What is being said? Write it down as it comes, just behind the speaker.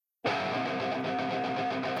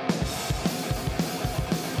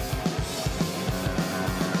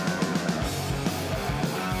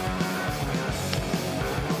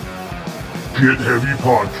Get Heavy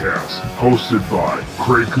Podcast, hosted by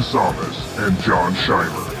Craig Casamas and John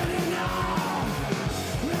Scheimer.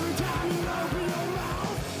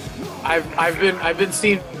 I've been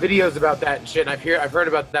seeing videos about that and shit. And I've heard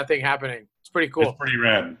about that thing happening. It's pretty cool. It's pretty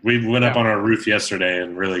rad. We went up on our roof yesterday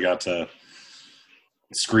and really got to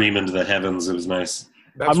scream into the heavens. It was nice.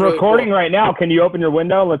 I'm really recording cool. Right now. Can you open your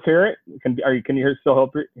window? Let's hear it. Can you still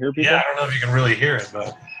hear people? Yeah, I don't know if you can really hear it,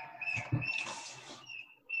 but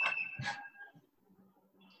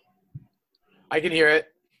I can hear it.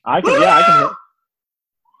 I can hear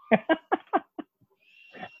it.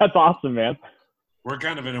 That's awesome, man. We're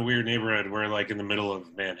kind of in a weird neighborhood. We're like in the middle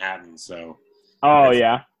of Manhattan, so. Oh,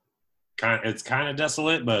 yeah. It's kind of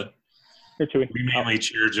desolate, but we mainly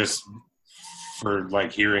cheer just for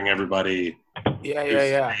like hearing everybody. Yeah.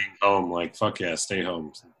 Staying home, like fuck yeah, stay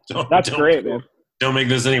home. That's great, man. Don't make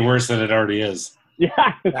this any worse than it already is.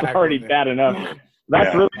 Yeah, it's already bad enough.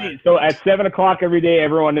 That's really neat. So at 7:00 every day,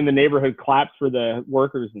 everyone in the neighborhood claps for the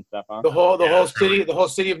workers and stuff, huh? The whole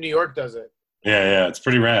city of New York does it. Yeah, it's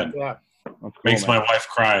pretty rad. Yeah, cool, makes my wife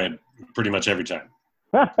cry pretty much every time.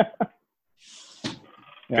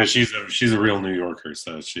 Because she's a real New Yorker,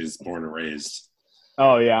 so she's born and raised.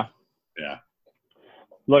 Oh yeah. Yeah.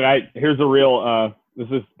 Look, here's a real. This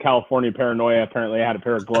is California paranoia. Apparently, I had a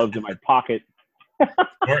pair of gloves in my pocket. Of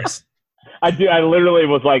course. I literally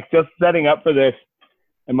was like just setting up for this,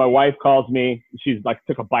 and my wife calls me. She's like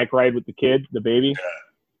took a bike ride with the kid, the baby. Yeah.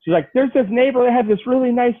 She's like, "There's this neighbor that has this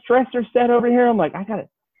really nice dresser set over here." I'm like, "I got it,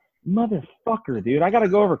 motherfucker, dude. I got to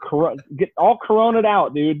go over get all coronaed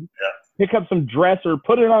out, dude. Yeah. Pick up some dresser,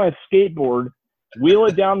 put it on a skateboard, wheel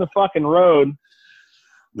it down the fucking road,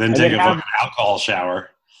 then take a fucking alcohol shower."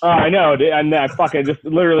 Oh, I know, dude. And I fucking just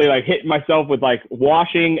literally like hit myself with like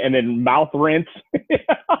washing and then mouth rinse.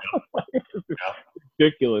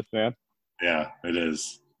 Ridiculous, man. Yeah, it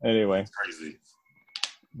is. Anyway, it's crazy.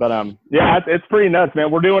 But yeah, it's pretty nuts, man.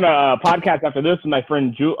 We're doing a podcast after this with my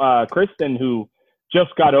friend Kristen, who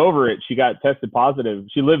just got over it. She got tested positive.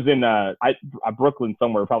 She lives in Brooklyn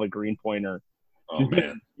somewhere, probably Greenpoint, or she's been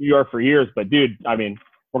in New York for years. But dude, I mean,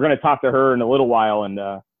 we're gonna talk to her in a little while, and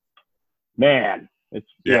man. It's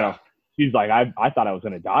you know, she's like, I thought I was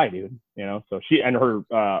gonna die, dude. You know, so she and her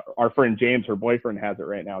our friend James, her boyfriend, has it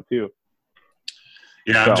right now too.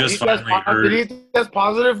 Yeah, so. I've just finally heard. Did he test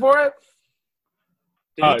positive for it?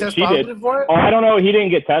 Did he test positive for it? Oh, I don't know. He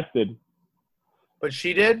didn't get tested. But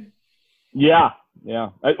she did? Yeah.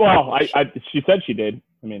 She said she did.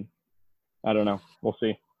 I mean, I don't know. We'll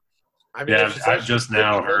see. I mean, I've just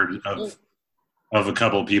now heard of a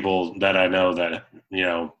couple people that I know that, you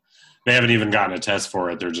know, they haven't even gotten a test for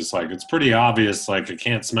it. They're just like, it's pretty obvious. Like, I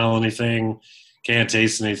can't smell anything, can't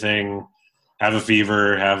taste anything, have a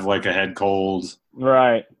fever, have like a head cold.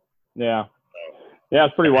 Right. Yeah. Yeah,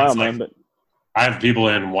 it's pretty wild, man. But I have people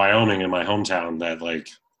in Wyoming in my hometown that like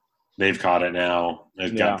they've caught it now.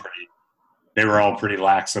 They were all pretty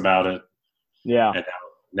lax about it. Yeah. And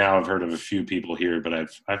now I've heard of a few people here, but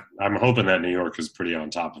I'm hoping that New York is pretty on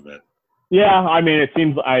top of it. Yeah, I mean, it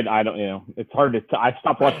seems I don't, you know, it's hard to. I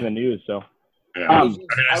stopped watching the news, so. Yeah. I was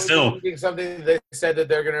reading something. They said that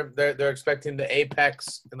they're expecting the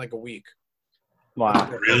apex in like a week. Wow.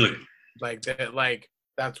 Really?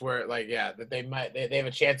 That's where that they have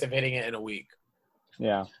a chance of hitting it in a week.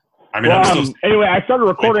 Yeah. I mean, anyway, I started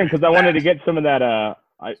recording because I wanted to get some of that.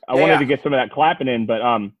 I wanted to get some of that clapping in, but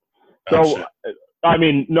I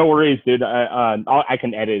mean, no worries, dude. I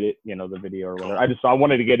can edit it, you know, the video or whatever. I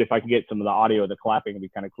wanted to if I could get some of the audio of the clapping, it'd be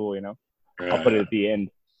kind of cool, you know. Yeah, I'll put it at the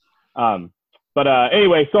end. But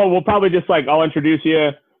anyway, so we'll probably just I'll introduce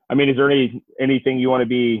you. I mean, is there anything you want to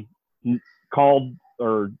be called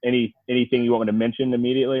or anything you want me to mention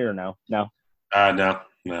immediately or no? No. No.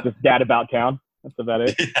 Just dad about town. That's about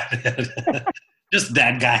it. Just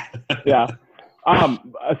dad guy. Yeah.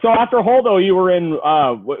 So after Holdo, you were in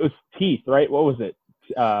what was Teeth, right? What was it?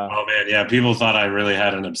 Oh man, yeah. People thought I really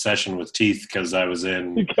had an obsession with Teeth because I was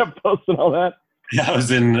in. You kept posting all that. Yeah, I was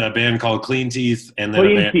in a band called Clean Teeth, and then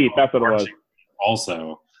Clean Teeth. That's what it was.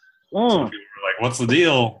 Also, so people were like, "What's the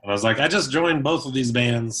deal?" And I was like, "I just joined both of these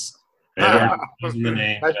bands." The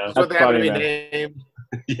name. That's what they happen to be named.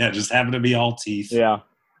 Yeah, just happen to be all Teeth. Yeah.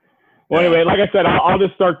 Well, anyway, like I said, I'll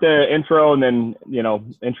just start the intro and then, you know,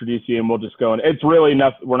 introduce you and we'll just go. And it's really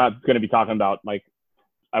enough. We're not going to be talking about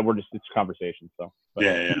it's conversation. So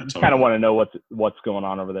Totally. Kind of want to know what's going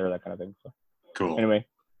on over there, that kind of thing. So cool. Anyway.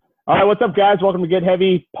 All right. What's up, guys? Welcome to Get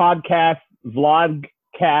Heavy Podcast,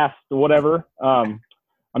 Vlogcast, whatever. I'm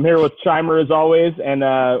here with Scheimer as always. And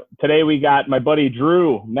today we got my buddy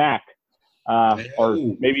Drew Mack. Or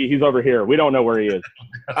maybe he's over here. We don't know where he is.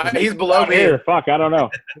 He's below me. Here. Fuck, I don't know.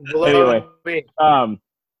 Below me.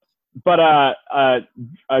 But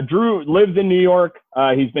Drew lives in New York.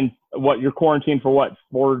 He's been you're quarantined for what?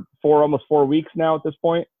 Almost 4 weeks now at this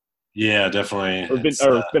point. Yeah, definitely. It's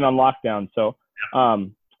been on lockdown. So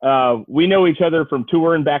we know each other from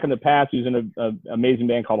touring back in the past. He was in an amazing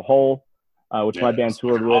band called Hole, which my band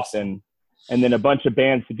toured with, awesome. and then a bunch of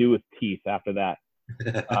bands to do with teeth after that.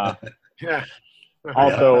 Yeah.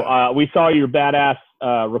 Also, we saw your badass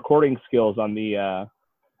recording skills on the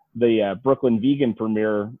Brooklyn Vegan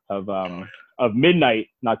premiere of Midnight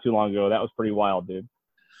not too long ago. That was pretty wild, dude.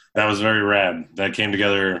 That was very rad. That came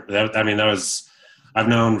together. I've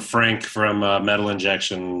known Frank from Metal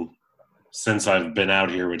Injection since I've been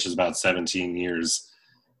out here, which is about 17 years.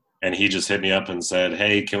 And he just hit me up and said,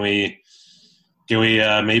 "Hey, can we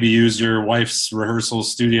maybe use your wife's rehearsal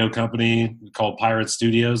studio company called Pirate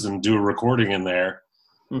Studios and do a recording in there?"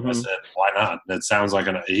 Mm-hmm. I said, "Why not? That sounds like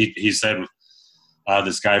he said,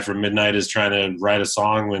 this guy from Midnight is trying to write a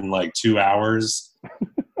song in like 2 hours."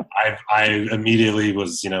 I immediately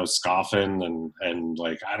was, scoffing and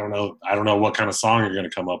like, I don't know what kind of song you're going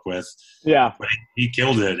to come up with. Yeah. But he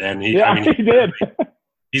killed it. And he did.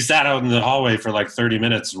 He sat out in the hallway for like 30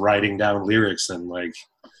 minutes writing down lyrics and like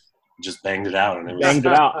just banged it out. And it was banged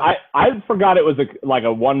it out. I forgot it was like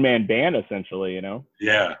a one-man band essentially,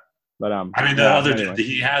 Yeah. But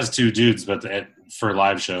he has two dudes, but for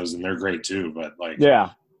live shows, and they're great too. But like,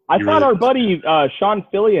 yeah. I thought our buddy Sean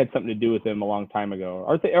Philly had something to do with him a long time ago.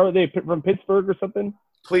 Are they from Pittsburgh or something?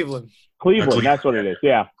 Cleveland. That's what it is.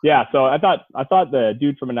 Yeah. So I thought the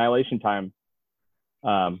dude from Annihilation Time,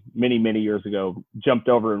 many years ago, jumped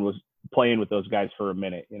over and was playing with those guys for a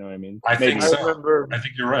minute. You know what I mean? I think so. I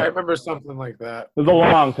think you're right. I remember something like that. It was a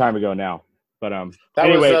long time ago now. But that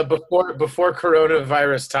was before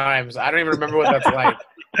coronavirus times. I don't even remember what that's like.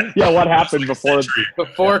 Yeah, what happened before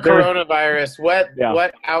coronavirus? What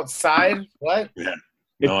outside? What? Yeah.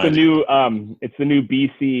 It's the new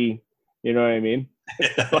BC. You know what I mean?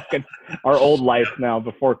 It's fucking our old life now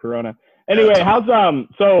before Corona. Anyway,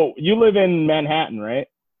 so you live in Manhattan, right?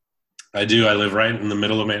 I do. I live right in the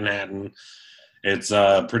middle of Manhattan. It's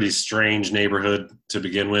a pretty strange neighborhood to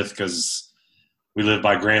begin with because we live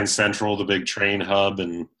by Grand Central, the big train hub,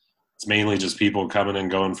 and it's mainly just people coming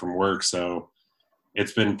and going from work. So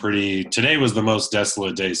it's been today was the most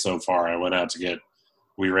desolate day so far. I went out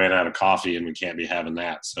we ran out of coffee and we can't be having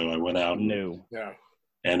that. So I went out and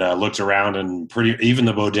looked around, and even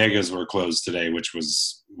the bodegas were closed today, which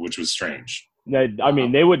was strange. I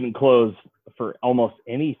mean, they wouldn't close for almost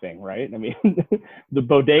anything, right? I mean, the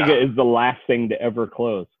bodega is the last thing to ever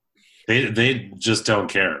close. They just don't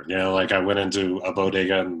care. Like I went into a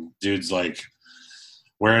bodega and dude's like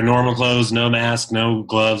wearing normal clothes, no mask, no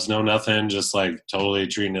gloves, no nothing, just like totally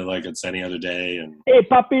treating it like it's any other day. And hey,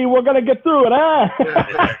 puppy, we're going to get through it, huh?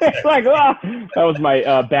 It's like, that was my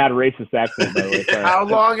bad racist accent, by the way. Sorry.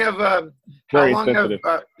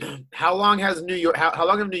 How long have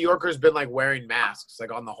New Yorkers been like wearing masks,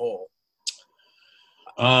 like on the whole?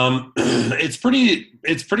 It's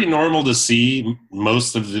pretty normal to see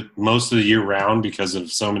most of the year round because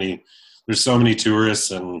of there's so many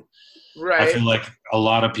tourists, and right. I feel like a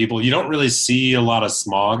lot of people, you don't really see a lot of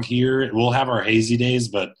smog here. We'll have our hazy days,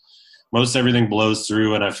 but most everything blows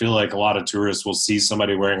through, and I feel like a lot of tourists will see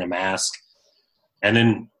somebody wearing a mask, and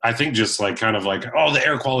then I think just like kind of like, oh, the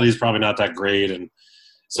air quality is probably not that great, and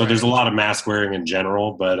so there's a lot of mask wearing in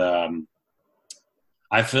general, but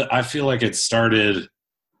I feel like it started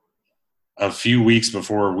a few weeks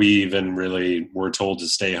before we even really were told to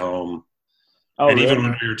stay home. Oh, and really? Even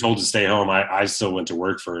when we were told to stay home, I still went to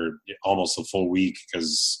work for almost a full week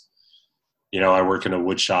because, I work in a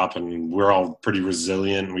wood shop and we're all pretty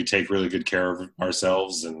resilient. We take really good care of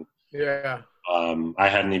ourselves. And I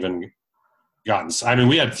hadn't even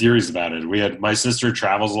we had theories about it. My sister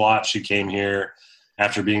travels a lot. She came here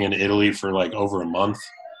after being in Italy for like over a month,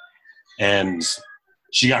 and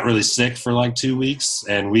she got really sick for like 2 weeks,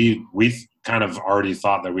 and we kind of already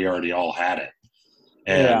thought that we already all had it.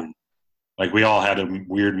 And like we all had a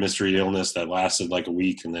weird mystery illness that lasted like a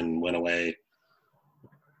week and then went away.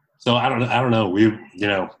 So I don't know.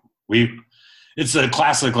 It's a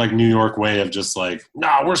classic like New York way of just like,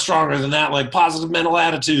 nah, we're stronger than that, like positive mental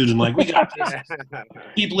attitude, and like we got this.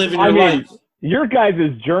 Keep living your life. Your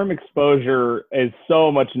guys' germ exposure is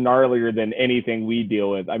so much gnarlier than anything we deal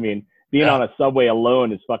with. I mean, being on a subway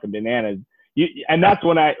alone is fucking bananas. And that's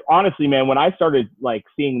when honestly, man, when I started like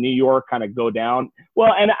seeing New York kind of go down,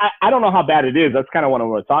 well, and I don't know how bad it is. That's kind of what I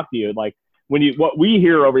want to talk to you. Like what we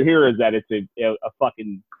hear over here is that it's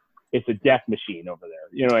a death machine over there.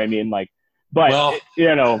 You know what I mean? Like But Well,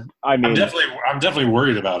 I mean, I'm definitely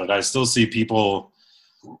worried about it. I still see people,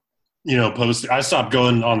 post. I stopped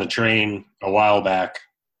going on the train a while back.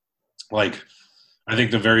 Like, I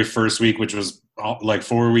think the very first week, which was like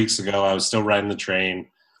 4 weeks ago, I was still riding the train.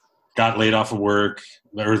 Got laid off of work.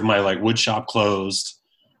 There was my wood shop closed,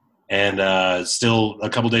 and still a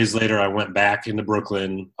couple days later, I went back into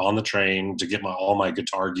Brooklyn on the train to get all my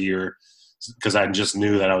guitar gear because I just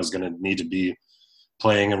knew that I was going to need to be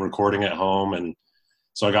playing and recording at home. And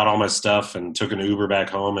so I got all my stuff and took an Uber back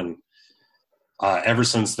home. And ever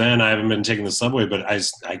since then, I haven't been taking the subway, but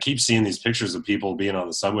I keep seeing these pictures of people being on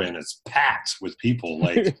the subway, and it's packed with people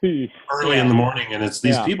early in the morning. And it's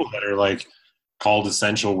these people that are called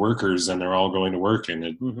essential workers, and they're all going to work.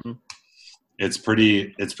 And it's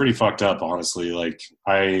pretty fucked up, honestly.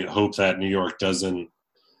 I hope that New York doesn't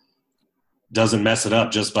mess it up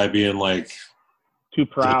just by being too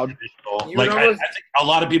proud. I think a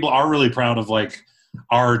lot of people are really proud of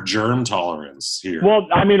our germ tolerance here. Well,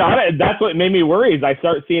 I mean, that's what made me worry is I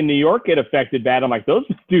start seeing New York get affected bad. I'm like, those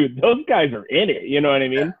guys are in it. You know what I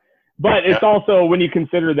mean? Yeah. But it's also when you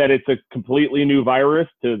consider that it's a completely new virus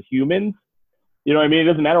to humans, you know what I mean? It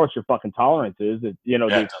doesn't matter what your fucking tolerance is. The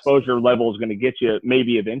exposure level is going to get you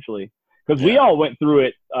maybe eventually. Because we all went through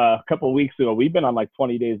it a couple of weeks ago. We've been on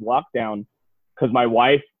 20 days lockdown because my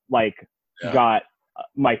wife got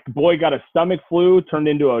my boy got a stomach flu, turned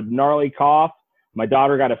into a gnarly cough. My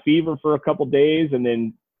daughter got a fever for a couple of days and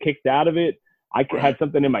then kicked out of it. I had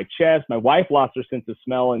something in my chest. My wife lost her sense of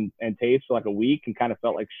smell and taste for a week and kind of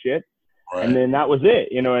felt like shit. Right. And then that was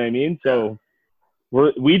it. You know what I mean? So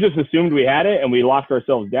we just assumed we had it and we locked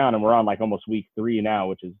ourselves down, and we're on almost week 3 now,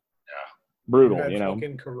 which is brutal.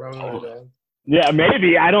 Fucking corona. Yeah,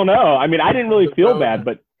 maybe. I don't know. I mean, I didn't really feel bad,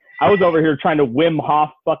 but I was over here trying to Wim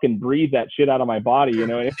Hof fucking breathe that shit out of my body. You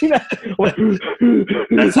know what I mean?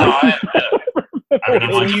 That's how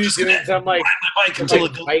I'm using it some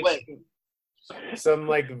some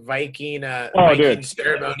Viking Viking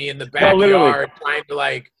ceremony in the backyard, trying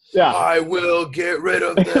to I will get rid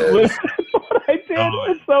of this. What I did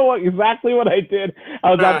was so exactly what I did.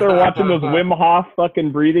 I was out there watching those Wim Hof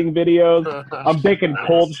fucking breathing videos. I'm taking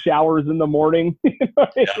cold showers in the morning.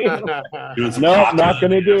 No, I'm not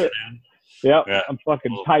gonna do it. Yep. Yeah. I'm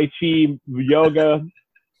fucking Tai Chi, yoga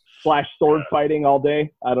 / sword fighting all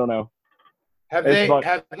day. I don't know. Have they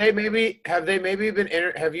maybe been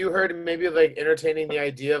have you heard maybe entertaining the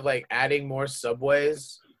idea of adding more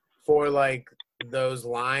subways for those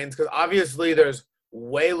lines? Because obviously there's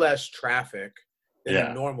way less traffic than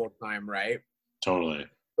a normal time, right? Totally.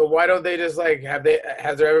 So why don't they just has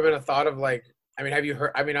there ever been a thought of have you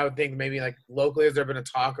heard, I would think maybe locally, has there been a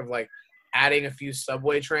talk of adding a few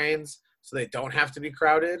subway trains so they don't have to be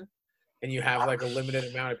crowded and you have a limited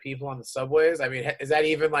amount of people on the subways? Is that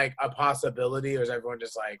even a possibility, or is everyone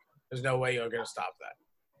just there's no way you're going to stop that?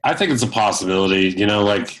 I think it's a possibility.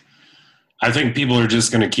 I think people are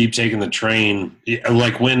just going to keep taking the train.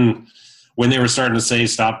 When they were starting to say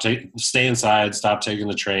stay inside, stop taking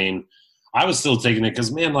the train, I was still taking it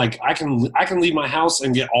because, man, I can leave my house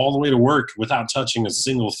and get all the way to work without touching a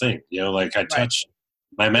single thing. I touch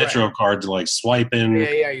my Metro card to swipe in.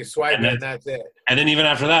 Yeah, you swipe and that's it. And then even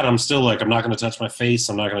after that, I'm still I'm not going to touch my face.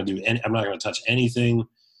 I'm not going to touch anything.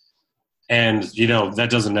 And that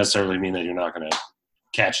doesn't necessarily mean that you're not going to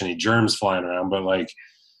catch any germs flying around, but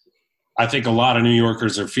I think a lot of New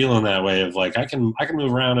Yorkers are feeling that way of I can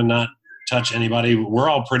move around and not touch anybody. We're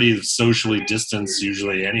all pretty socially distanced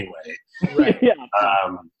usually anyway. Right.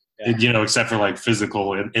 Except for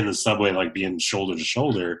physical in the subway, being shoulder to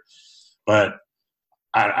shoulder. But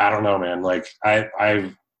I don't know, man.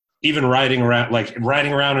 I've even riding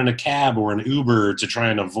around in a cab or an Uber to try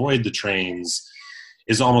and avoid the trains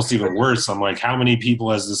is almost even worse. I'm how many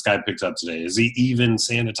people has this guy picked up today? Is he even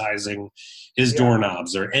sanitizing his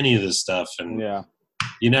doorknobs or any of this stuff? And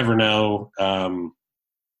you never know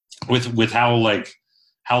with how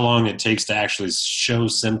long it takes to actually show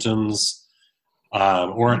symptoms.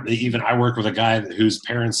 Or even I work with a guy whose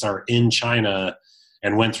parents are in China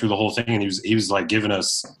and went through the whole thing, and he was giving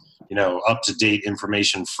us up to date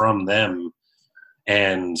information from them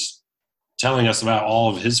and telling us about all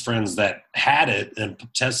of his friends that had it and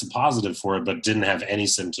tested positive for it but didn't have any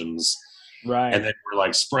symptoms. Right. And they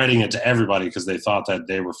were spreading it to everybody because they thought that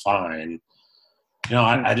they were fine.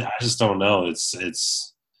 I just don't know. It's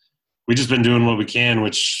we just been doing what we can,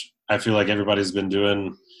 which I feel like everybody's been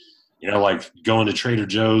doing. Going to Trader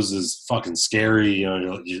Joe's is fucking scary.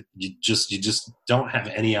 You just don't have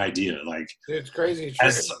any idea. Dude, it's crazy.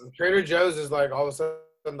 Trader Joe's is all of a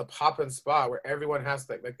sudden the poppin' spot where everyone has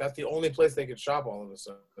to that's the only place they could shop all of a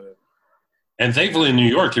sudden. And thankfully in New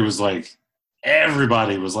York, it was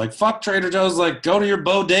everybody was like, fuck Trader Joe's, like, go to your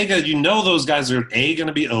bodega. You know those guys are A, going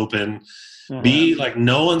to be open, B, like,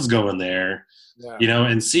 no one's going there, you know,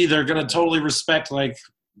 and C, they're going to totally respect, like,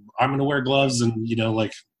 I'm going to wear gloves and, you know,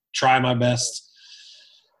 like, try my best.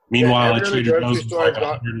 Meanwhile, at Trader Joe's, with like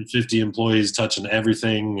 150 employees touching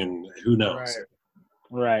everything, and who knows?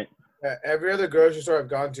 Right. Every other grocery store I've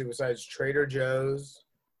gone to besides Trader Joe's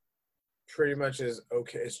pretty much is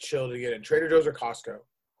okay. It's chill to get in. Trader Joe's or Costco.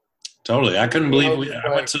 Totally. I couldn't believe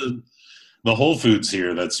I went to the Whole Foods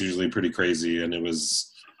here. That's usually pretty crazy, and it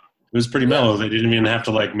was pretty mellow. They didn't even have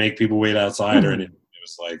to like make people wait outside or anything. It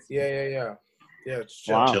was like yeah. It's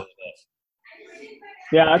chill. Wow. chill enough.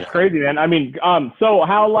 Yeah, that's crazy, man. I mean, so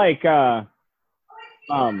how like how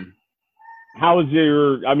is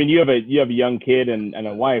your? I mean, you have a young kid and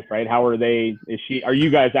a wife, right? How are they? Are you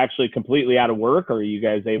guys actually completely out of work, or are you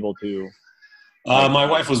guys able to? My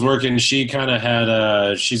wife was working. She kind of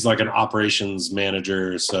had she's like an operations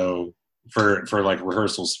manager, so for like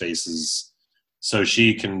rehearsal spaces, so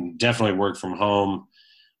she can definitely work from home.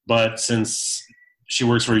 But since she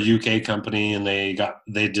works for a UK company and they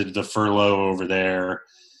did the furlough over there,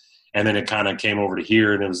 and then it kind of came over to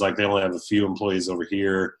here, and it was like they only have a few employees over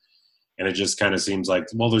here, and it just kind of seems like,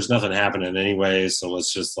 well, there's nothing happening anyway, so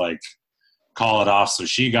let's just like call it off. So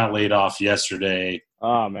she got laid off yesterday.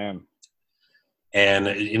 Oh man.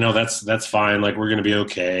 And you know, that's fine. Like, we're going to be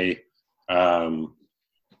okay.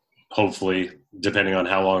 Hopefully, depending on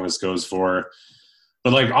how long this goes for.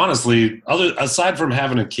 But like, honestly, aside from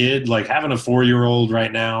having a kid, like having a 4-year-old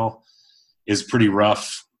right now is pretty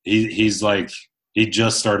rough. He's like, he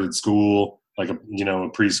just started school, like a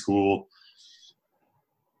preschool.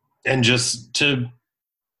 And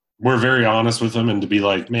we're very honest with him, and to be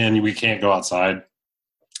like, man, we can't go outside.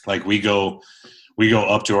 Like we go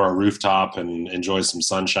up to our rooftop and enjoy some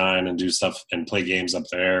sunshine and do stuff and play games up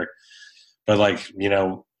there. But like, you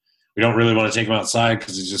know, we don't really want to take him outside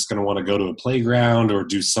because he's just going to want to go to a playground or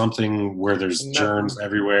do something where there's germs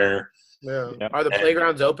everywhere. Yeah. Are the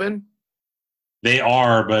playgrounds open? They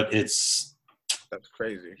are, but that's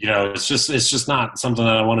crazy. You know, it's just not something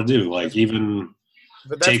that I want to do. Like, even.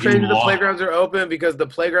 But that's crazy. The playgrounds are open because the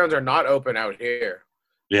playgrounds are not open out here.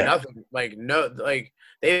 Yeah. Nothing. Like, no, like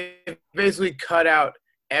they basically cut out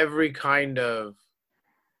every kind of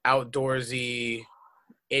outdoorsy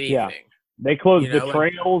anything. Yeah. They closed the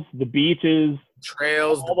trails, the beaches,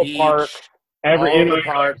 all the parks,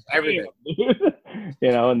 everything.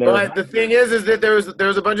 You know, but the thing is that there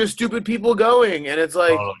was a bunch of stupid people going, and it's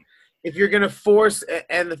like, if you're gonna force,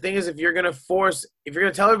 and the thing is, if you're gonna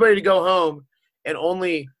tell everybody to go home, and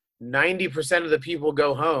only 90% of the people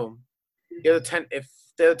go home, if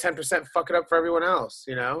the 10% fuck it up for everyone else,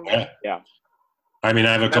 you know? Yeah. I mean,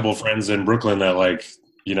 I have a couple friends in Brooklyn that, like,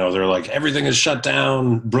 you know, they're like, everything is shut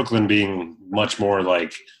down. Brooklyn being much more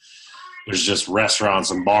like, there's just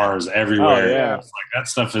restaurants and bars everywhere. Oh, yeah. It's like, that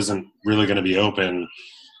stuff isn't really going to be open.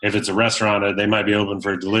 If it's a restaurant, they might be open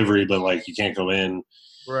for delivery, but like, you can't go in.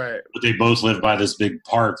 Right. But they both live by this big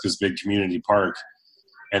park, this big community park.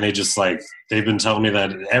 And they just like, they've been telling me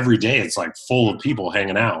that every day it's like full of people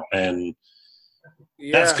hanging out. And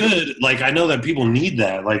that's good. Like, I know that people need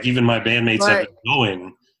that. Like, even my bandmates have been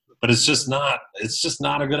going, but it's just not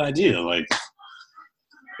a good idea. Like,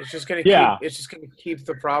 it's just gonna keep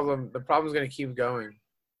the problem's gonna keep going.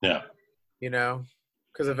 Yeah. You know,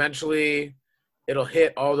 because eventually it'll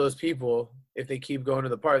hit all those people if they keep going to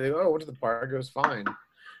the park. They go, went to the park, it was fine.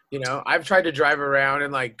 You know, I've tried to drive around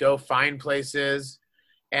and like go find places,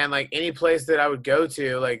 and like any place that I would go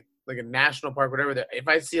to, like a national park, whatever, if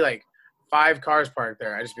I see like 5 cars parked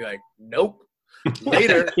there, I just be like, nope.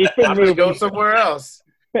 Later, I'm gonna go somewhere else.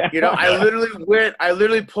 You know, I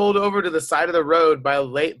literally pulled over to the side of the road by a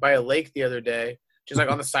lake the other day, just like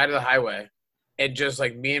on the side of the highway, and just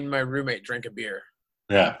like me and my roommate drank a beer.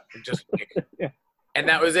 Yeah. And just like, and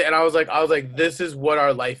that was it. And I was like, this is what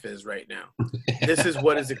our life is right now. This is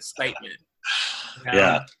what is excitement. You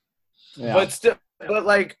know? Yeah.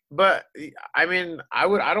 But I mean, I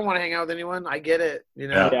don't want to hang out with anyone. I get it, you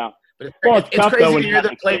know. Yeah. But it's crazy to hear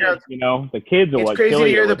the playgrounds. You know, the kids are it's what crazy kill to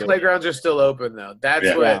hear you the playgrounds are still open though. That's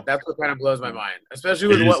what kind of blows my mind, especially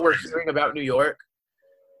with what we're hearing about New York.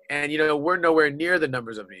 And you know, we're nowhere near the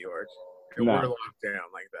numbers of New York, and we're locked down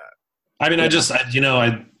like that. I mean,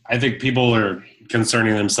 I think people are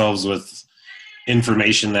concerning themselves with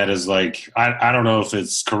information that is like, I don't know if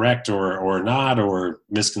it's correct or not, or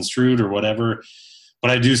misconstrued or whatever, but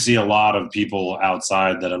I do see a lot of people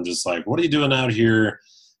outside that I'm just like, what are you doing out here?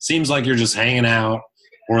 Seems like you're just hanging out.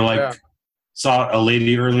 Or like, saw a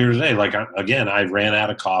lady earlier today, like, again, I ran out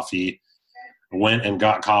of coffee, went and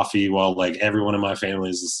got coffee while like everyone in my family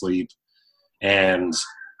is asleep. and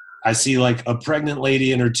I see like a pregnant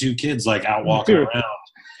lady and her 2 kids like out walking around.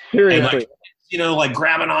 Seriously. And like, you know, like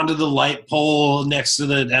grabbing onto the light pole next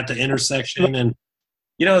to at the intersection. And,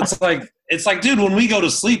 you know, it's like, dude, when we go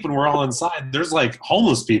to sleep and we're all inside, there's like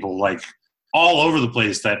homeless people like all over the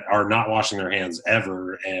place that are not washing their hands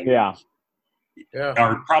ever. And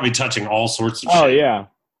are probably touching all sorts of shit. Oh yeah.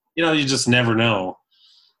 You know, you just never know.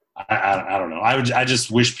 I don't know. I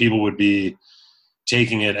just wish people would be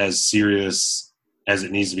taking it as serious as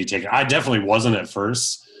it needs to be taken. I definitely wasn't at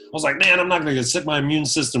first. I was like, man, I'm not going to sit my immune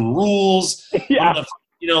system rules. Yeah. I'm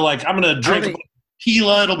going to drink a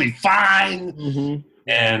tequila. It'll be fine. Mm-hmm.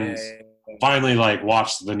 And finally, like,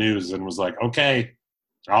 watched the news and was like, okay,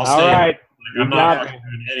 I'll stay. All right. I'm not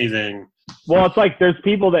doing anything. Well, it's like there's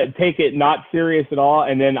people that take it not serious at all.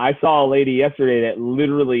 And then I saw a lady yesterday that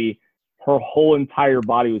literally her whole entire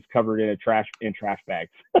body was covered in trash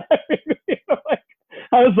bags.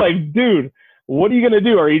 I was like, dude, what are you going to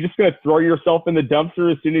do? Are you just going to throw yourself in the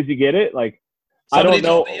dumpster as soon as you get it? Like, Somebody I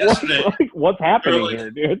don't know what's happening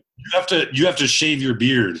here, dude. You have to shave your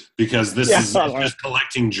beard because this is just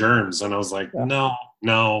collecting germs. And I was like, no.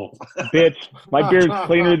 Bitch, my beard's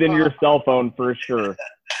cleaner than your cell phone for sure.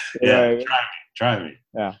 Try me.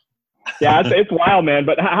 Yeah, it's wild, man.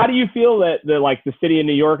 But how do you feel that the city of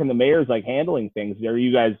New York and the mayor's like handling things?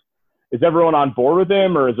 Is everyone on board with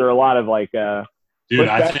him, or is there a lot of like dude,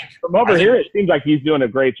 I think from over here it seems like he's doing a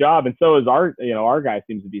great job, and so is our guy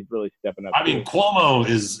seems to be really stepping up. I mean, Cuomo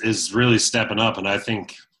is really stepping up, and I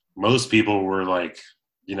think most people were like,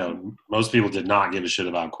 most people did not give a shit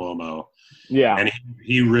about Cuomo. Yeah. And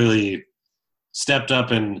he really stepped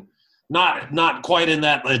up, and not quite in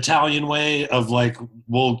that Italian way of like,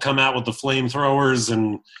 we'll come out with the flamethrowers,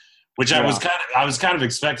 and which I was kind of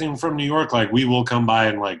expecting from New York. Like, we will come by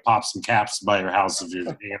and like pop some caps by your house if you're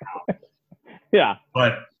hanging out. Yeah.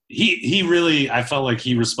 But he really, I felt like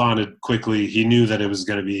he responded quickly. He knew that it was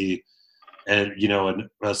going to be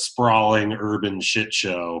a sprawling urban shit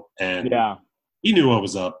show, and he knew what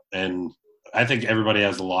was up. And I think everybody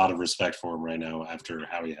has a lot of respect for him right now after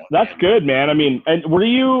how he. That's good, man. I mean, and were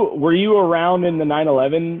you around in the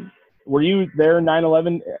 9/11? Were you there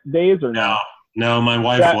 9/11 days or no? No, my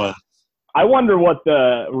wife was. I wonder what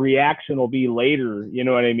the reaction will be later. You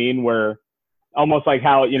know what I mean? Where almost like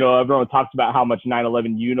how everyone talks about how much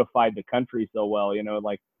 9/11 unified the country so well.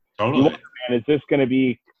 Like totally. Man, is this going to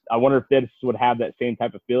be? I wonder if this would have that same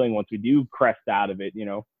type of feeling once we do crest out of it.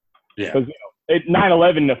 Yeah. Because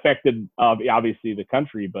 9/11 affected obviously the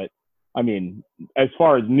country, but I mean, as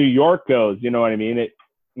far as New York goes, you know what I mean?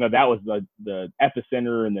 That was the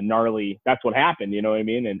epicenter and the gnarly. That's what happened. You know what I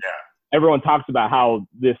mean? And everyone talks about how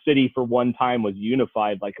this city for one time was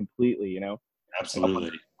unified, like completely.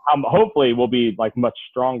 Absolutely. Hopefully, we'll be like much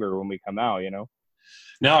stronger when we come out.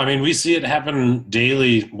 No, I mean, we see it happen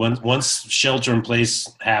daily. Once shelter in place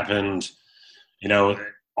happened,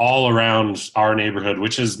 all around our neighborhood,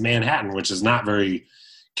 which is Manhattan, which is not very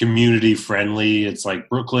community friendly. It's like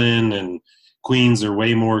Brooklyn and Queens are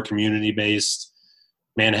way more community based.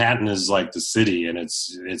 Manhattan is like the city, and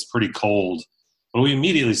it's pretty cold. But we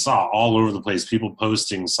immediately saw all over the place people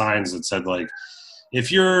posting signs that said like, if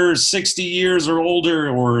you're 60 years or older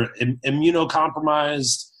or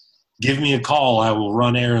immunocompromised, give me a call. I will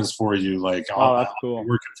run errands for you. Like, that's cool. I'll be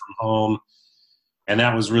working from home. And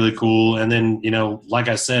that was really cool. And then, like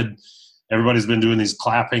I said, everybody's been doing these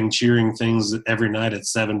clapping, cheering things every night at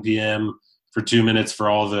 7 p.m. for 2 minutes for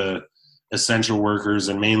all the essential workers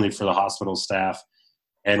and mainly for the hospital staff.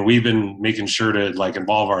 And we've been making sure to like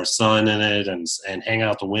involve our son in it and hang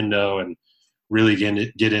out the window and really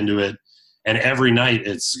get into it. And every night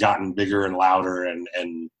it's gotten bigger and louder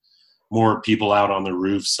and more people out on the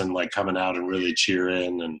roofs and like coming out and really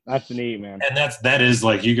cheering. And that's neat, man. And that is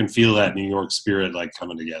like, you can feel that New York spirit like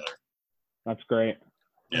coming together. That's great.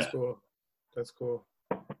 Yeah. That's cool.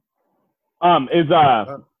 I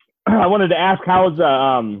wanted to ask how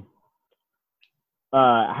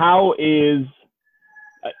is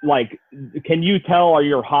like, can you tell, are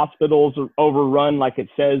your hospitals overrun? Like it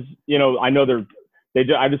says, I know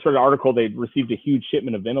I just read an article. They received a huge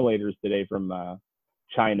shipment of ventilators today from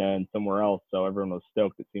China and somewhere else. So everyone was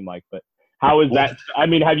stoked, it seemed like. But how is that? I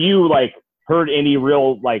mean, have you like heard any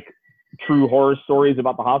real like true horror stories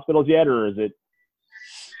about the hospitals yet, or is it?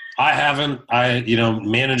 I haven't.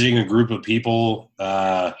 Managing a group of people.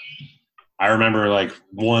 I remember like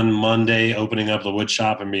one Monday opening up the wood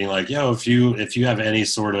shop and being like, "Yo, if you have any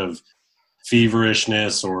sort of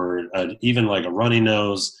feverishness or even like a runny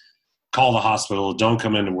nose, call the hospital. Don't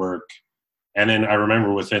come into work." And then I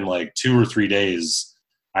remember within like 2 or 3 days,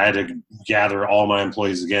 I had to gather all my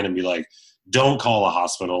employees again and be like, don't call a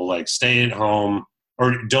hospital, like stay at home,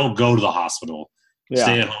 or don't go to the hospital. Yeah.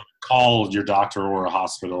 Stay at home, call your doctor or a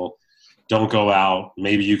hospital. Don't go out.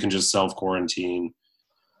 Maybe you can just self-quarantine.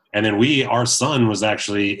 And then our son was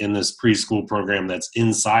actually in this preschool program that's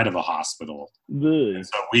inside of a hospital. Really?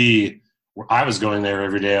 So I was going there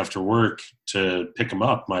every day after work to pick him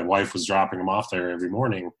up. My wife was dropping him off there every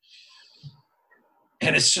morning.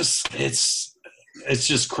 And it's just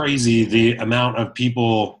crazy the amount of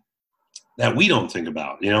people that we don't think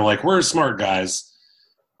about. You know, like we're smart guys.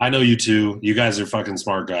 I know you too. You guys are fucking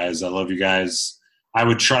smart guys. I love you guys. I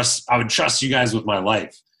would trust you guys with my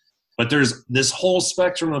life. But there's this whole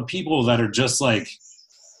spectrum of people that are just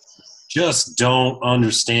don't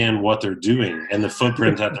understand what they're doing and the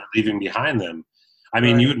footprint that they're leaving behind them. I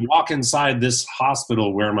mean, you would walk inside this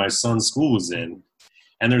hospital where my son's school was in,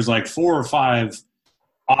 and there's like 4 or 5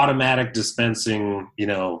 automatic dispensing,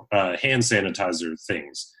 hand sanitizer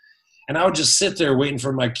things. And I would just sit there waiting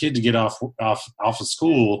for my kid to get off of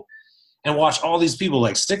school and watch all these people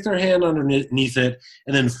like stick their hand underneath it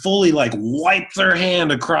and then fully like wipe their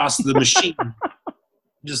hand across the machine.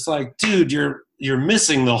 Just like, dude, you're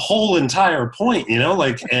missing the whole entire point,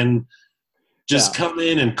 and just coming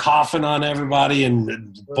in and coughing on everybody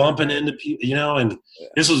and bumping into people, and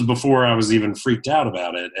this was before I was even freaked out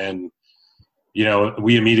about it. And,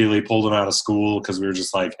 we immediately pulled him out of school because we were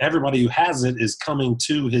just like, everybody who has it is coming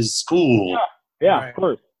to his school. Yeah, of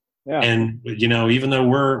course. Yeah. And, even though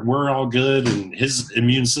we're all good and his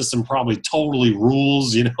immune system probably totally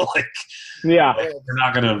rules, yeah, we're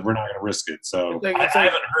not gonna risk it. So I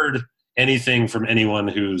haven't heard anything from anyone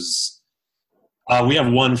who's, we have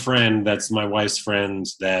one friend that's my wife's friend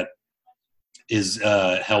that is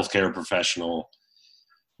a healthcare professional,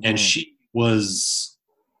 and she was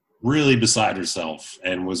really beside herself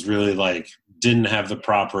and was really like, didn't have the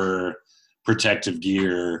proper protective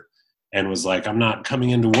gear and was like, I'm not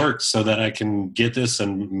coming into work so that I can get this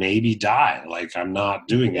and maybe die. Like, I'm not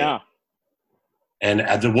doing it. And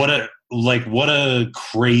what a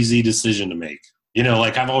crazy decision to make.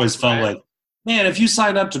 I've always felt like, man, if you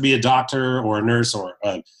signed up to be a doctor or a nurse or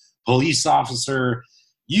a police officer,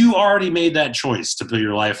 you already made that choice to put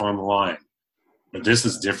your life on the line. But this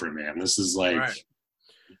is different, man. This is like,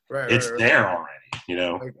 it's there already,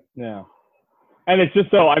 Yeah. And it's just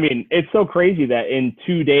it's so crazy that in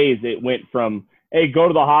 2 days it went from, hey, go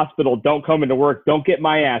to the hospital, don't come into work, don't get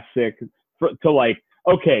my ass sick, to like,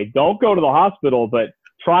 okay, don't go to the hospital, but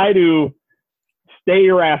try to stay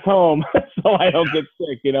your ass home so I don't get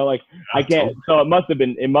sick, I can't. So it must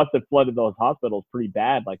have flooded those hospitals pretty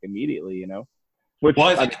bad, like immediately, Which,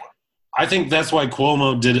 well, I think that's why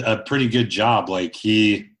Cuomo did a pretty good job. Like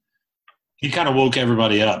he kind of woke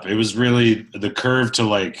everybody up. It was really the curve to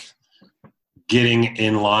like getting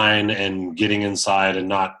in line and getting inside and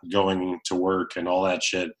not going to work and all that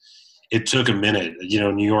shit. It took a minute.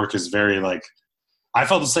 New York is very like, I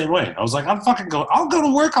felt the same way. I was like, I'll go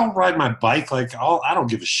to work. I'll ride my bike. Like, I don't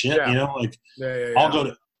give a shit, I'll go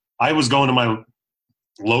to, I was going to my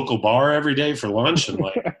local bar every day for lunch and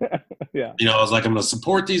like, I was like, I'm going to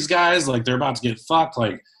support these guys. Like, they're about to get fucked.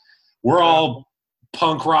 Like, we're all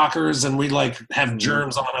punk rockers and we like have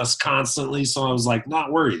germs on us constantly. So I was like,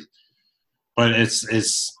 not worried. But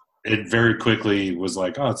it very quickly was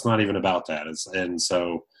like, oh, it's not even about that. And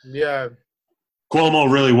so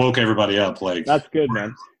Cuomo really woke everybody up. Like, that's good,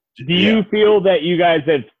 man. Do you feel that you guys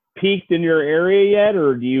have peaked in your area yet,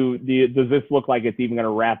 or does this look like it's even going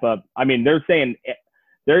to wrap up? I mean, they're saying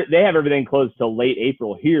they have everything closed till late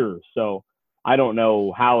April here, so I don't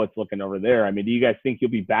know how it's looking over there. I mean, do you guys think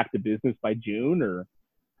you'll be back to business by June, or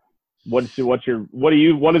what does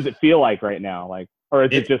it feel like right now? Like, or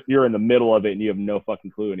is it just you're in the middle of it and you have no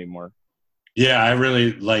fucking clue anymore? Yeah, I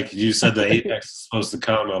really, like you said, the apex is supposed to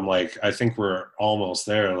come. I'm like, I think we're almost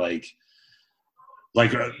there. Like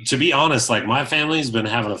to be honest, like my family's been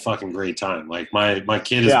having a fucking great time. Like my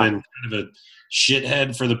kid has been kind of a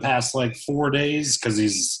shithead for the past like 4 days because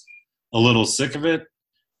he's a little sick of it,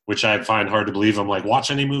 which I find hard to believe. I'm like,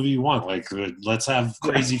 watch any movie you want. Like, let's have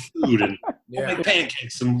crazy food and we'll make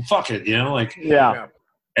pancakes and fuck it,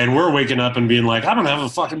 And we're waking up and being like, I'm gonna have a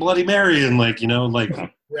fucking Bloody Mary and like,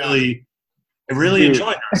 really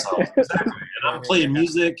enjoying ourselves. Exactly. And I'm playing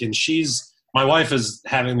music, and my wife is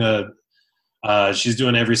having she's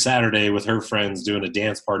doing every Saturday with her friends doing a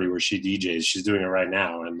dance party where she DJs. She's doing it right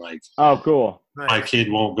now, and like, oh, cool. My kid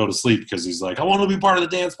won't go to sleep because he's like, I want to be part of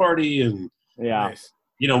the dance party, and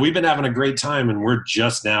we've been having a great time, and we're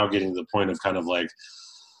just now getting to the point of kind of like,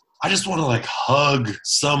 I just want to like hug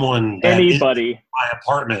someone, anybody, in my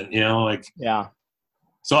apartment,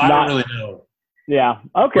 So I don't really know. Yeah.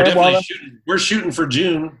 Okay. We're definitely we're shooting for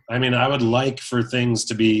June. I mean, I would like for things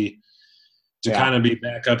to kind of be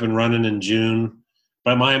back up and running in June.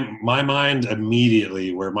 But my mind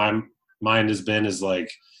immediately, where my mind has been, is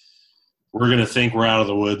like, we're going to think we're out of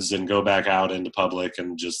the woods and go back out into public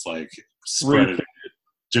and just like spread it.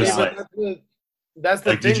 Just that's the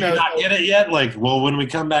like, thing. Did you not get it yet? Like, well, when we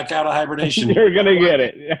come back out of hibernation, you're going to get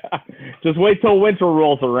it. Yeah. Just wait till winter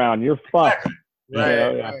rolls around. You're fucked.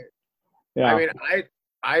 Right. Yeah. Yeah. I mean,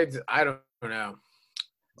 I don't know.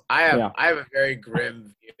 I have a very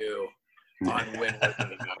grim view on when we're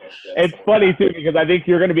coming out of this. It's funny too, because I think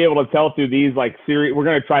you're going to be able to tell through these like series. We're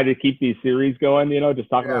going to try to keep these series going, just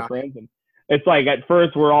talking to our friends. And it's like, at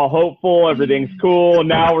first we're all hopeful, everything's cool. And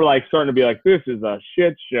now we're like starting to be like, this is a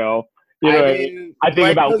shit show. I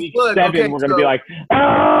think about week 7, we're going to be like,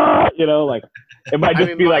 like it might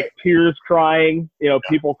just be like tears crying,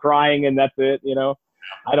 people crying, and that's it,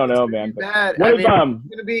 I don't know, man. Bad.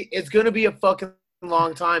 It's gonna be a fucking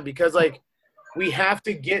long time, because like we have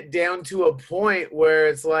to get down to a point where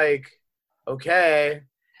it's like, okay,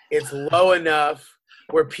 it's low enough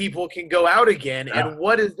where people can go out again. Yeah. And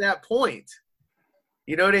what is that point?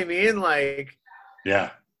 You know what I mean? Like,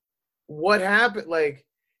 yeah. What happened? Like,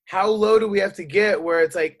 how low do we have to get where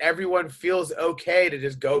it's like everyone feels okay to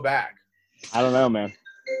just go back? I don't know, man.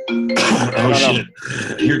 Oh shit!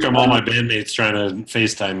 Here come all my bandmates trying to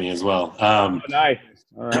FaceTime me as well. Nice.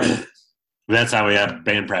 All right. That's how we have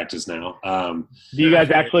band practice now. Do you guys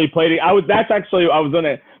actually play?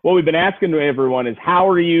 What we've been asking to everyone is, how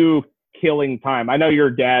are you killing time? I know you're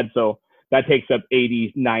a dad, so that takes up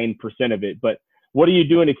 89% of it. But what are you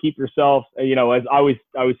doing to keep yourself? As I always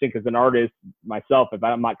think, as an artist myself, if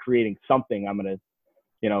I'm not creating something, I'm gonna.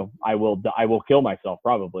 I will kill myself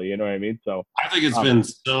probably. You know what I mean? So I think it's been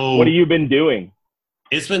so. What have you been doing?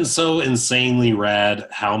 It's been so insanely rad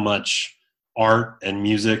how much art and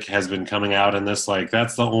music has been coming out in this. Like,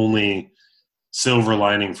 that's the only silver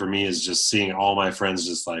lining for me, is just seeing all my friends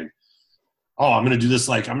just like, oh, I'm going to do this.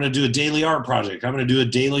 Like, I'm going to do a daily art project. I'm going to do a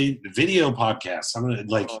daily video podcast. I'm going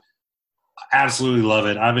to absolutely love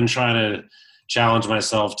it. I've been trying to challenge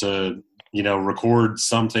myself to, record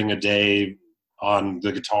something a day on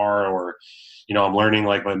the guitar, or, I'm learning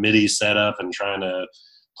like my MIDI setup and trying to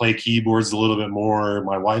play keyboards a little bit more.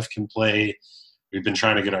 My wife can play. We've been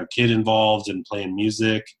trying to get our kid involved in playing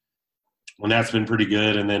music, and that's been pretty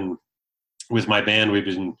good. And then with my band, we've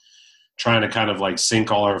been trying to kind of like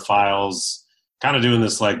sync all our files, kind of doing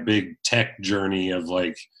this like big tech journey of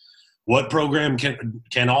like, what program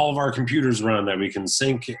can all of our computers run that we can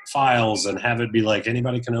sync files and have it be like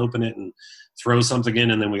anybody can open it and throw something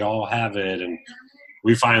in, and then we all have it. And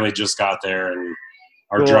we finally just got there, and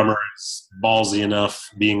our drummer is ballsy enough,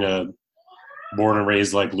 being a born and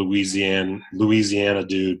raised like Louisiana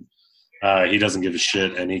dude. He doesn't give a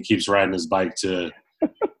shit, and he keeps riding his bike to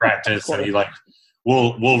practice. And he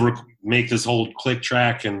we'll make this whole click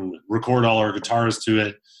track and record all our guitars to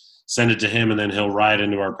it, send it to him, and then he'll ride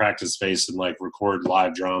into our practice space and like record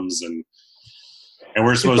live drums. And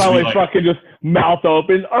we're supposed to be like fucking just mouth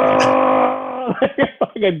open,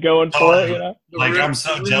 fucking going for it, Like, I'm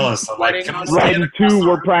so jealous. I'm like, riding to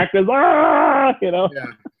we're practice,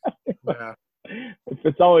 Yeah.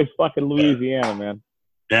 It's always fucking Louisiana, man.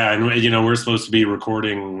 Yeah, and we're supposed to be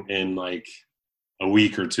recording in like a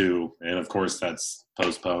week or two, and of course that's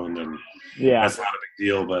postponed, and that's not a big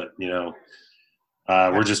deal. But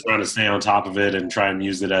we're just trying to stay on top of it and try and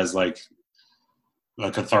use it as like a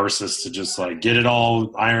catharsis to just like get it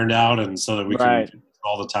all ironed out, and so that we can do it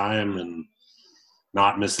all the time and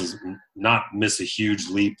not miss a huge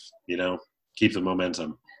leap. Keep the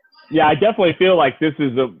momentum. Yeah, I definitely feel like this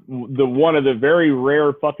is the one of the very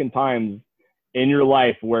rare fucking times in your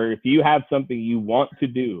life where if you have something you want to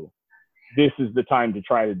do, this is the time to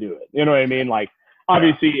try to do it. You know what I mean? Like,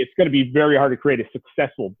 obviously, it's going to be very hard to create a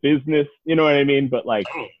successful business. You know what I mean? But like,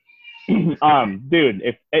 dude,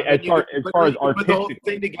 as far as artistic, put the whole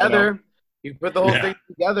thing together. You put the whole thing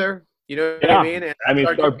together. You know what I mean? And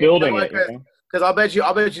start building it. Because I'll bet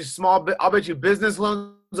you business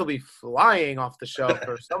loans will be flying off the shelf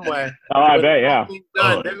or some way. Oh, I bet, yeah.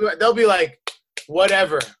 They'll be like,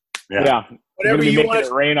 whatever. Yeah. Whatever you want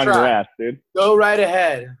to rain on your ass, dude. Go right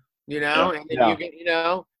ahead, and then you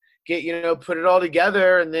can, put it all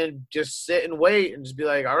together, and then just sit and wait and just be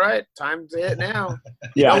like, all right, time to hit now.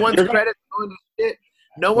 Yeah. No one's credit's going to shit.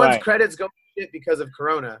 No one's credit's going to shit because of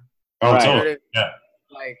Corona. Oh, totally. Yeah.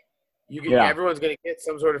 Like, everyone's going to get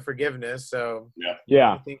some sort of forgiveness. So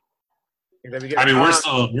yeah. I mean,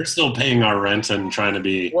 we're still paying our rent and trying to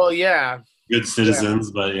be good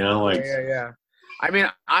citizens, but yeah. I mean,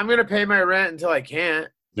 I'm going to pay my rent until I can't.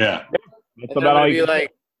 Yeah. That's And about all I'm you gonna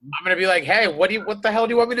be like, hey, what the hell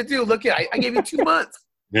do you want me to do? Look at I gave you 2 months.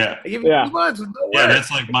 Yeah. I gave you 2 months with no Yeah, work.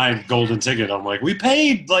 that's like my golden ticket. I'm like, we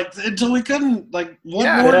paid like until we couldn't. Like, what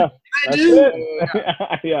Yeah. more Yeah, can I that's do? it.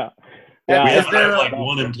 Yeah. And We is have there like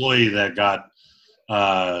one employee that got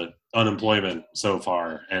unemployment so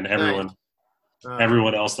far, and everyone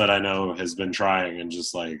else that I know has been trying and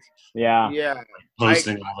just like yeah.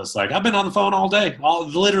 posting all this like, I've been on the phone all day,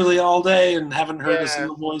 literally all day, and haven't heard a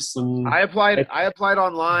single voice. And I applied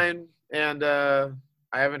online, and I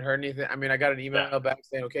haven't heard anything. I mean, I got an email back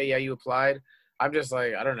saying, okay, yeah, you applied. I'm just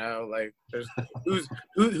like, I don't know, like, there's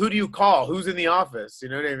who do you call? Who's in the office? You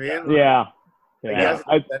know what I mean? Yeah.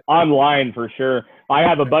 Online for sure. I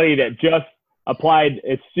have a buddy that just applied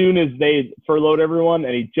as soon as they furloughed everyone,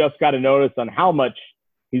 and he just got a notice on how much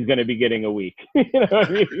he's going to be getting a week. You know what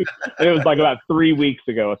I mean? And it was like about 3 weeks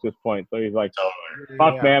ago at this point. So he's like,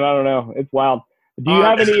 fuck, man, I don't know. It's wild. Do you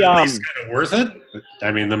have any? It's kind of worth it.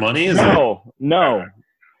 I mean, the money is no.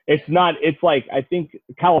 It's not. It's like, I think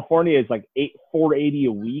California is like $480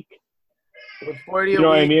 a week. $480 you know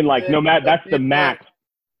what I mean? Like, no matter, that's the max.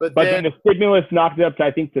 But then the stimulus knocked it up to,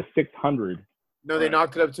 I think, to 600. No, they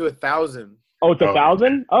knocked it up to 1,000. Oh, it's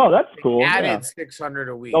 1,000? Oh, that's cool. They added 600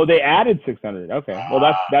 a week. Oh, they added 600. Okay, well,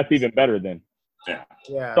 that's even better then. Yeah.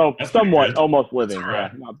 So that's somewhat almost living.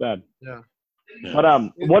 Right. Yeah, not bad. Yeah.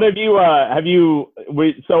 But what have you?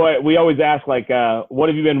 We always ask, like, what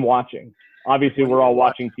have you been watching? Obviously, we're all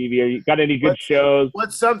watching TV. You got any good shows?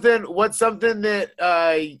 What's something that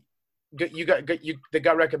that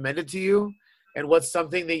got recommended to you, and what's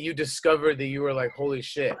something that you discovered that you were like, holy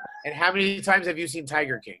shit? And how many times have you seen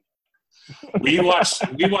Tiger King? We watched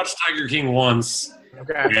Tiger King once,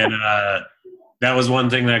 Okay. and that was one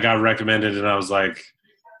thing that got recommended, and I was like,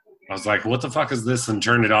 what the fuck is this? And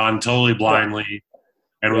turned it on totally blindly,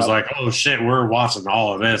 and was like, oh shit, we're watching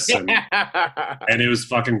all of this, and it was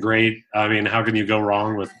fucking great. I mean, how can you go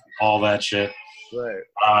wrong with all that shit? Right.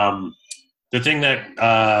 The thing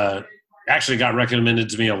that actually got recommended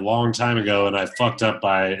to me a long time ago, and I fucked up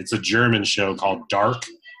it's a German show called Dark.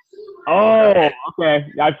 Oh, okay.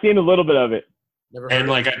 I've seen a little bit of it. And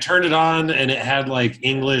like, I turned it on, and it had like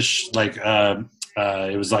English, like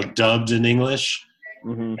it was like dubbed in English.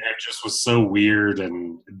 Mm-hmm. And it just was so weird,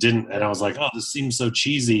 and I was like, oh, this seems so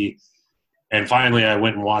cheesy. And finally I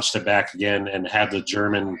went and watched it back again, and had the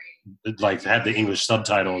German, like, had the English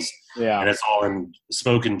subtitles. Yeah. And it's all in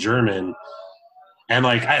spoken German. And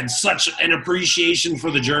like, I had such an appreciation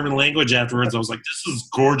for the German language afterwards. I was like, this is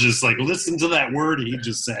gorgeous. Like, listen to that word he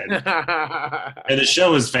just said. And the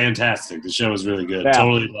show is fantastic. The show is really good. Yeah.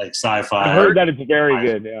 Totally like sci-fi. I heard that it's very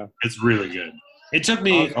good. Yeah. It's really good. It took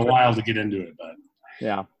me a while to get into it, but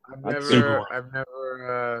yeah. I've never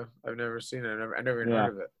seen it. I never even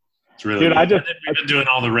heard of it. It's really good. We've been doing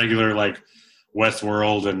all the regular, like,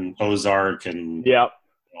 Westworld and Ozark and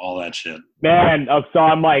all that shit. Man, so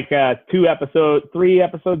I'm like 3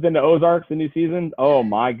 episodes into Ozark, the new season. Oh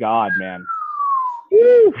my god, man!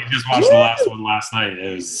 Woo. We just watched the last one last night.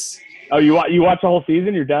 It was. Oh, you watched the whole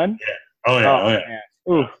season? You're done? Yeah. Oh yeah. Man.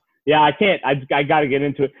 Oof. Yeah, I can't. I got to get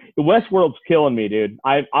into it. The Westworld's killing me, dude.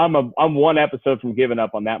 I'm 1 episode from giving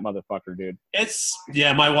up on that motherfucker, dude.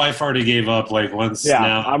 My wife already gave up like once. Yeah,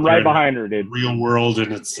 now I'm right behind her, dude. Real world,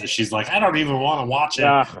 and she's like, I don't even want to watch it.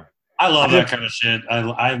 Yeah. I love that kind of shit.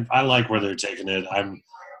 I like where they're taking it. I'm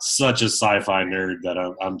such a sci-fi nerd that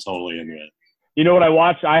I'm totally into it. You know what I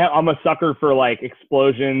watch? I'm a sucker for like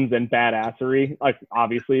explosions and badassery, like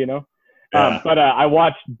obviously, you know. Yeah. But I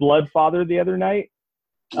watched Bloodfather the other night.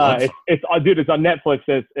 It's on Netflix.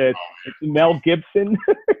 It's Mel Gibson.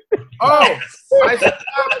 Oh,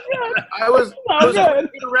 I was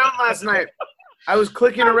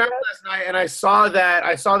clicking around last night. And I saw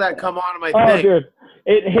that come on my thing. Oh, dude.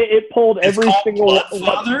 It pulled every single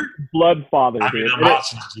Bloodfather, dude.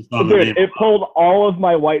 Dude, it pulled all of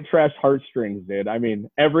my white trash heartstrings, dude. I mean,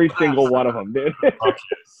 every single one of them, dude.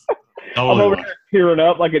 I'm over here tearing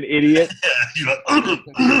up like an idiot.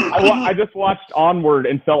 I just watched Onward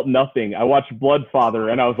and felt nothing. I watched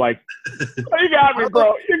Bloodfather and I was like, oh, "You got me,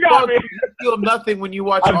 bro. You got me." You feel nothing when you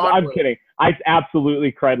watch Onward. I'm kidding. I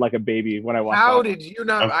absolutely cried like a baby when I watched. How did you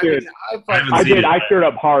not? I did. I teared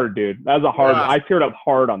up hard, dude. That was a hard. I teared up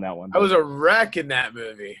hard on that one. I was a wreck in that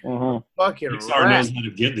movie. Fucking Pixar knows how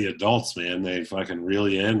to get the adults, man. They fucking reel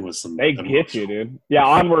you in with some. They get you, dude. Yeah,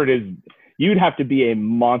 Onward is. You'd have to be a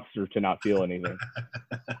monster to not feel anything.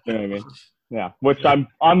 You know what I mean? Yeah, which I'm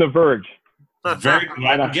on the verge. I'm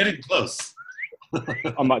getting close.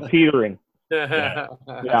 I'm not teetering. Yeah.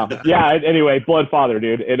 Anyway, Bloodfather,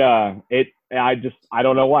 dude. I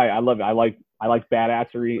don't know why. I love it. I like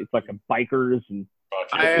badassery. It's like a bikers and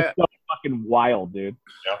it's so fucking wild, dude.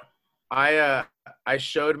 Yep. I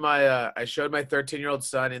showed my 13-year-old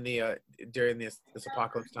son in the during this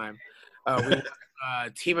apocalypse time. We watched,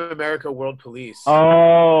 Team America World Police.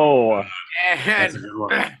 Oh, That's a And good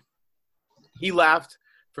one. he laughed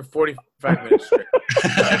for 45 minutes straight.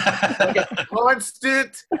 Like a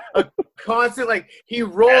constant, like he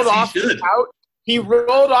rolled off the couch. He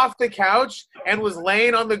rolled off the couch and was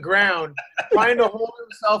laying on the ground trying to hold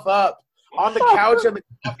himself up on the couch and the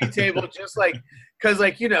coffee table, just like, because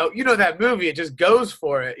like you know that movie, it just goes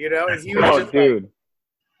for it, and he was just dude. like,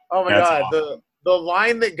 oh my That's god, awesome. the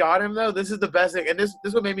line that got him though, this is the best thing, and this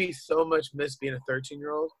what made me so much miss being a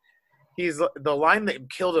 13-year-old. The line that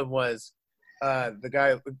killed him was, the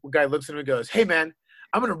guy looks at him and goes, "Hey man,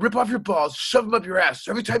 I'm gonna rip off your balls, shove them up your ass.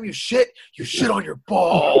 So every time you shit on your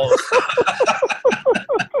balls."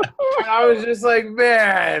 And I was just like,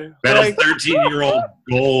 man, That like, is 13-year-old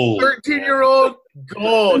gold. 13-year-old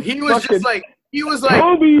gold. He was just like,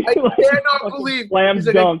 Kobe. I cannot believe. Slam He's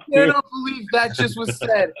like, dunk, I cannot believe that just was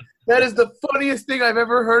said. That is the funniest thing I've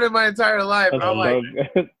ever heard in my entire life. And I'm like,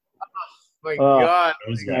 my God,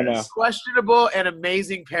 Those guys. questionable and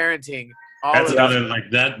amazing parenting. That's another, like,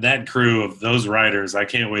 that crew of those writers. I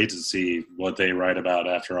can't wait to see what they write about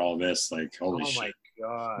after all this. Like, holy shit. Oh my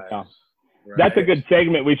God. Yeah. Right. That's a good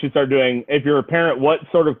segment we should start doing. If you're a parent, what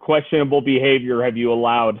sort of questionable behavior have you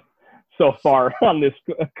allowed so far on this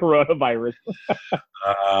coronavirus?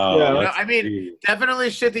 I mean, definitely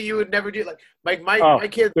shit that you would never do. Like my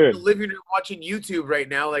kids in the living room watching YouTube right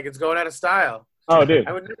now, like it's going out of style. Oh, dude.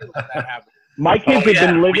 I would never let that happen. My kids have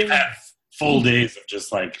been living. We have full days of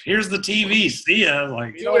just like, here's the TV, see ya.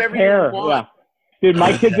 Like, do whatever you want. Yeah. Dude,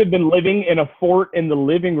 my kids have been living in a fort in the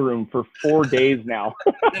living room for 4 days now.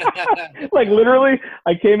 Like, literally,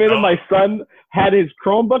 I came in and my son had his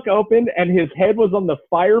Chromebook open and his head was on the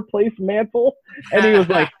fireplace mantle. And he was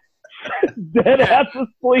like, dead ass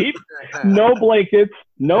asleep, no blankets,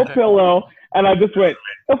 no pillow. And I just went,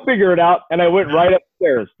 he'll figure it out. And I went right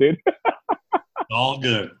upstairs, dude. all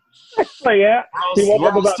good. Like, yeah. He woke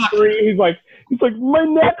up about 3. He's like, my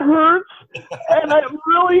neck hurts and I'm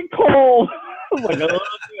really cold. I was like, oh,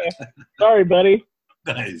 yeah. Sorry, buddy.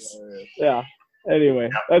 Nice. Yeah. Anyway,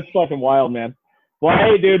 that's fucking wild, man. Well,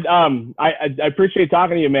 hey, dude. I appreciate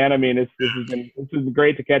talking to you, man. I mean, this has been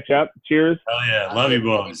great to catch up. Cheers. Oh yeah, love you,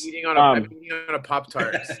 boys. I'm eating on a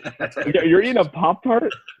Pop-Tart. You're eating a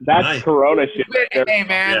Pop-Tart? That's nice. Corona shit. Hey,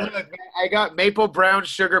 man, look, man, I got maple brown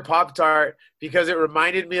sugar Pop-Tart because it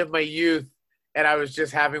reminded me of my youth, and I was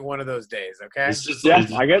just having one of those days. Okay. It's just,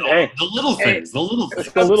 I get the little things. The little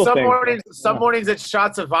things. Some mornings it's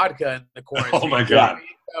shots of vodka in the quarantine. Oh my god.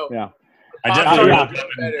 So, yeah. I definitely woke up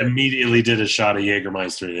and immediately did a shot of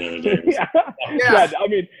Jägermeister the other day. Yeah. I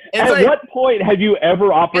mean, at what point have you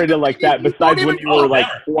ever operated like that besides when you were like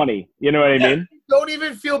 20? You know what I mean? Don't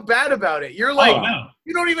even feel bad about it. You're like,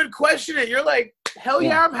 you don't even question it. You're like, hell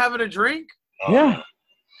yeah, I'm having a drink. Yeah.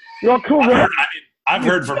 You're all cool. I've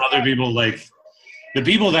heard from other people, like, the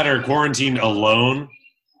people that are quarantined alone,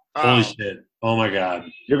 holy shit. Oh my God.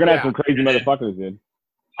 You're going to have some crazy motherfuckers, dude.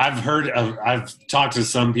 I've talked to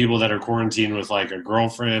some people that are quarantined with like a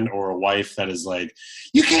girlfriend or a wife that is like,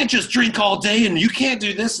 you can't just drink all day and you can't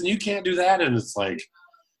do this and you can't do that. And it's like,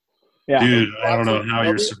 dude, I don't know how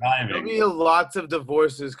you're surviving. There'll be lots of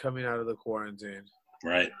divorces coming out of the quarantine.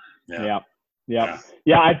 Right. Yeah.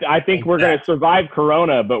 I think we're going to survive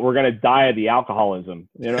Corona, but we're going to die of the alcoholism.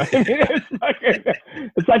 You know what I mean?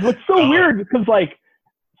 It's like, what's so weird because like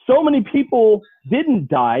so many people didn't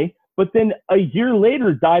die, but then a year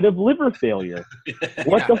later died of liver failure.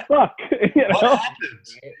 What the fuck?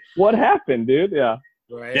 What happened, dude? Yeah.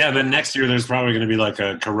 Right. Yeah, then next year there's probably going to be like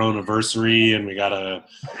a Coronaversary and we got to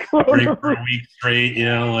drink for a week straight, you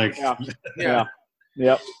know, like. Yeah.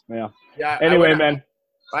 Anyway, man.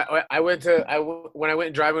 When I went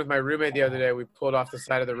driving with my roommate the other day, we pulled off the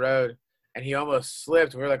side of the road and he almost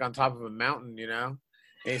slipped. We were like on top of a mountain, you know,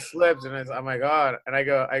 and he slipped and oh my God. And I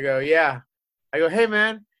go, yeah. I go, hey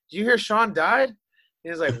man, did you hear Sean died?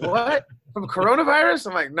 And he's like, what? From coronavirus?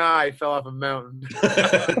 I'm like, nah, he fell off a mountain.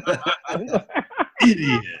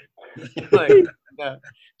 Idiot. Like, no,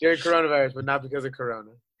 during coronavirus, but not because of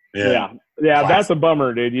Corona. Yeah, that's a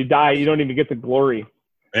bummer, dude. You die, you don't even get the glory.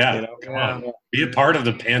 Yeah, you know? Come on. Be a part of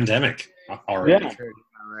the pandemic already. Yeah,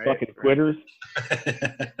 fucking quitters.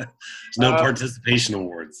 There's no participation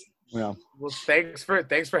awards. Yeah. Well, thanks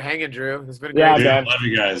for hanging, Drew. It's been great. Yeah, dude, man. Love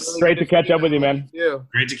you guys. Really great to catch up with you, man.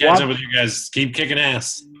 Great to catch up with you guys. Keep kicking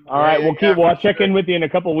ass. All right, we'll check in with you in a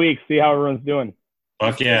couple weeks, see how everyone's doing.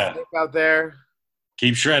 Fuck yeah. Out there.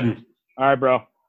 Keep shredding. All right, bro.